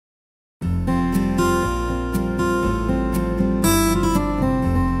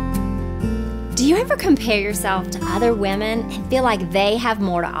ever compare yourself to other women and feel like they have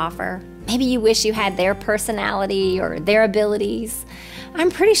more to offer? Maybe you wish you had their personality or their abilities.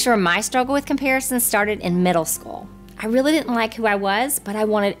 I'm pretty sure my struggle with comparison started in middle school. I really didn't like who I was, but I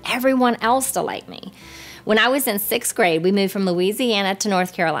wanted everyone else to like me. When I was in 6th grade, we moved from Louisiana to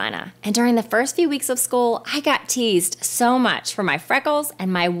North Carolina. And during the first few weeks of school, I got teased so much for my freckles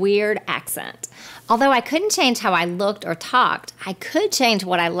and my weird accent. Although I couldn't change how I looked or talked, I could change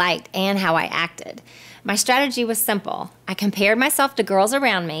what I liked and how I acted. My strategy was simple. I compared myself to girls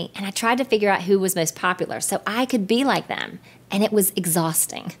around me, and I tried to figure out who was most popular so I could be like them. And it was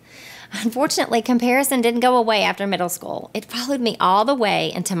exhausting. Unfortunately, comparison didn't go away after middle school. It followed me all the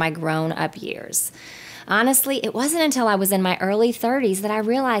way into my grown-up years. Honestly, it wasn't until I was in my early 30s that I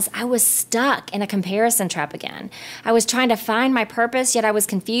realized I was stuck in a comparison trap again. I was trying to find my purpose, yet I was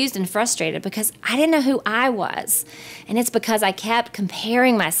confused and frustrated because I didn't know who I was. And it's because I kept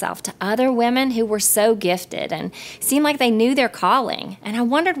comparing myself to other women who were so gifted and seemed like they knew their calling. And I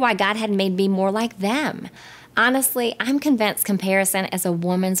wondered why God had made me more like them. Honestly, I'm convinced comparison is a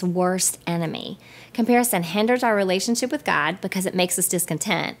woman's worst enemy. Comparison hinders our relationship with God because it makes us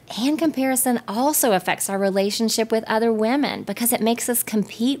discontent. And comparison also affects our relationship with other women because it makes us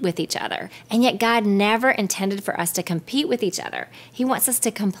compete with each other. And yet God never intended for us to compete with each other. He wants us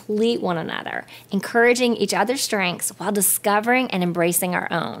to complete one another, encouraging each other's strengths while discovering and embracing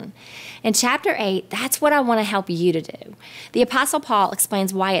our own. In chapter 8, that's what I want to help you to do. The Apostle Paul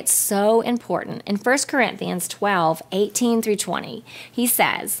explains why it's so important. In 1 Corinthians 12:18 through 20, he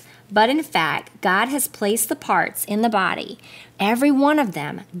says, "But in fact, God has placed the parts in the body, every one of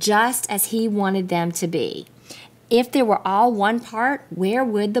them, just as He wanted them to be. If they were all one part, where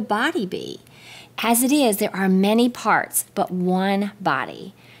would the body be? As it is, there are many parts, but one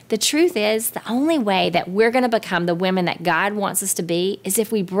body." The truth is, the only way that we're going to become the women that God wants us to be is if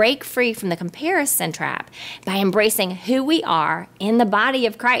we break free from the comparison trap by embracing who we are in the body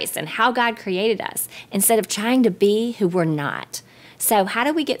of Christ and how God created us, instead of trying to be who we're not. So how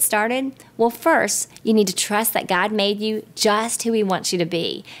do we get started? Well, first, you need to trust that God made you just who He wants you to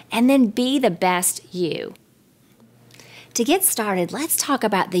be, and then be the best you. To get started, let's talk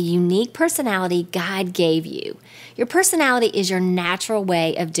about the unique personality God gave you. Your personality is your natural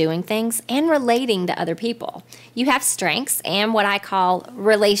way of doing things and relating to other people. You have strengths and what I call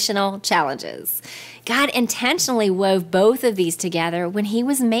relational challenges. God intentionally wove both of these together when He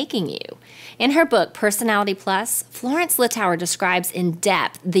was making you. In her book, Personality Plus, Florence Littauer describes in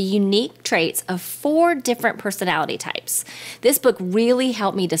depth the unique traits of 4 different personality types. This book really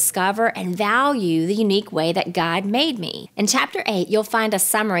helped me discover and value the unique way that God made me. In Chapter 8, you'll find a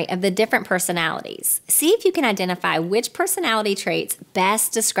summary of the different personalities. See if you can identify which personality traits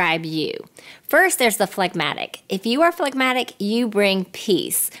best describe you. First, there's the phlegmatic. If you are phlegmatic, you bring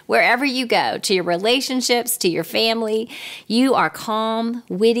peace wherever you go, to your relationships, to your family. You are calm,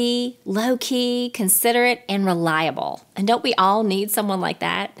 witty, low-key, considerate, and reliable. And don't we all need someone like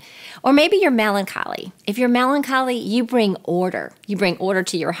that? Or maybe you're melancholy. If you're melancholy, you bring order. You bring order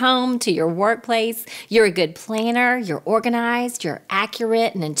to your home, to your workplace. You're a good planner, you're organized, you're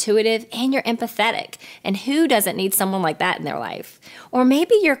accurate and intuitive, and you're empathetic. And who doesn't need someone like that in their life? Or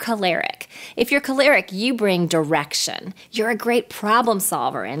maybe you're choleric. If you're choleric, you bring direction. You're a great problem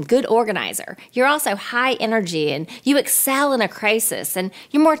solver and good organizer. You're also high energy and you excel in a crisis, and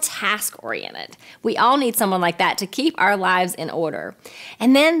you're more task-oriented. We all need someone like that to keep our lives in order.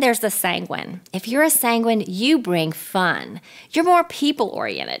 And then there's the sanguine. If you're a sanguine, you bring fun. You're more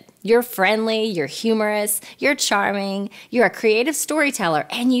people-oriented. You're friendly, you're humorous, you're charming, you're a creative storyteller,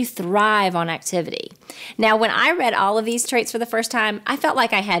 and you thrive on activity. Now, when I read all of these traits for the first time, I felt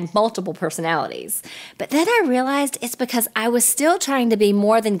like I had multiple personalities. But then I realized it's because I was still trying to be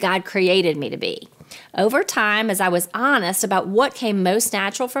more than God created me to be. Over time, as I was honest about what came most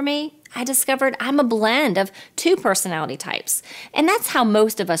natural for me, I discovered I'm a blend of 2 personality types, and that's how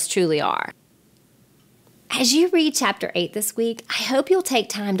most of us truly are. As you read Chapter 8 this week, I hope you'll take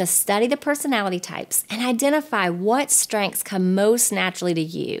time to study the personality types and identify what strengths come most naturally to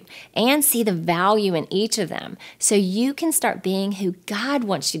you and see the value in each of them so you can start being who God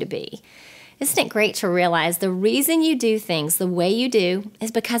wants you to be. Isn't it great to realize the reason you do things the way you do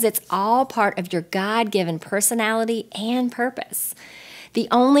is because it's all part of your God-given personality and purpose? The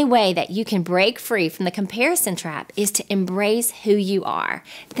only way that you can break free from the comparison trap is to embrace who you are.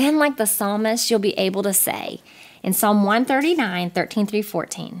 Then, like the psalmist, you'll be able to say, in Psalm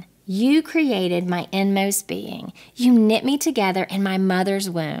 139:13-14, "You created my inmost being. You knit me together in my mother's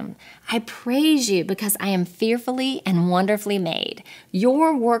womb. I praise you because I am fearfully and wonderfully made.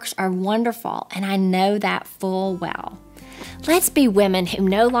 Your works are wonderful, and I know that full well." Let's be women who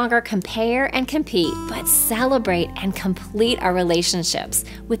no longer compare and compete, but celebrate and complete our relationships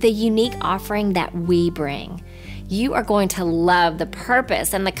with the unique offering that we bring. You are going to love the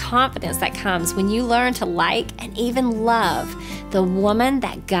purpose and the confidence that comes when you learn to like and even love the woman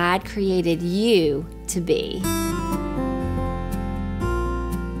that God created you to be.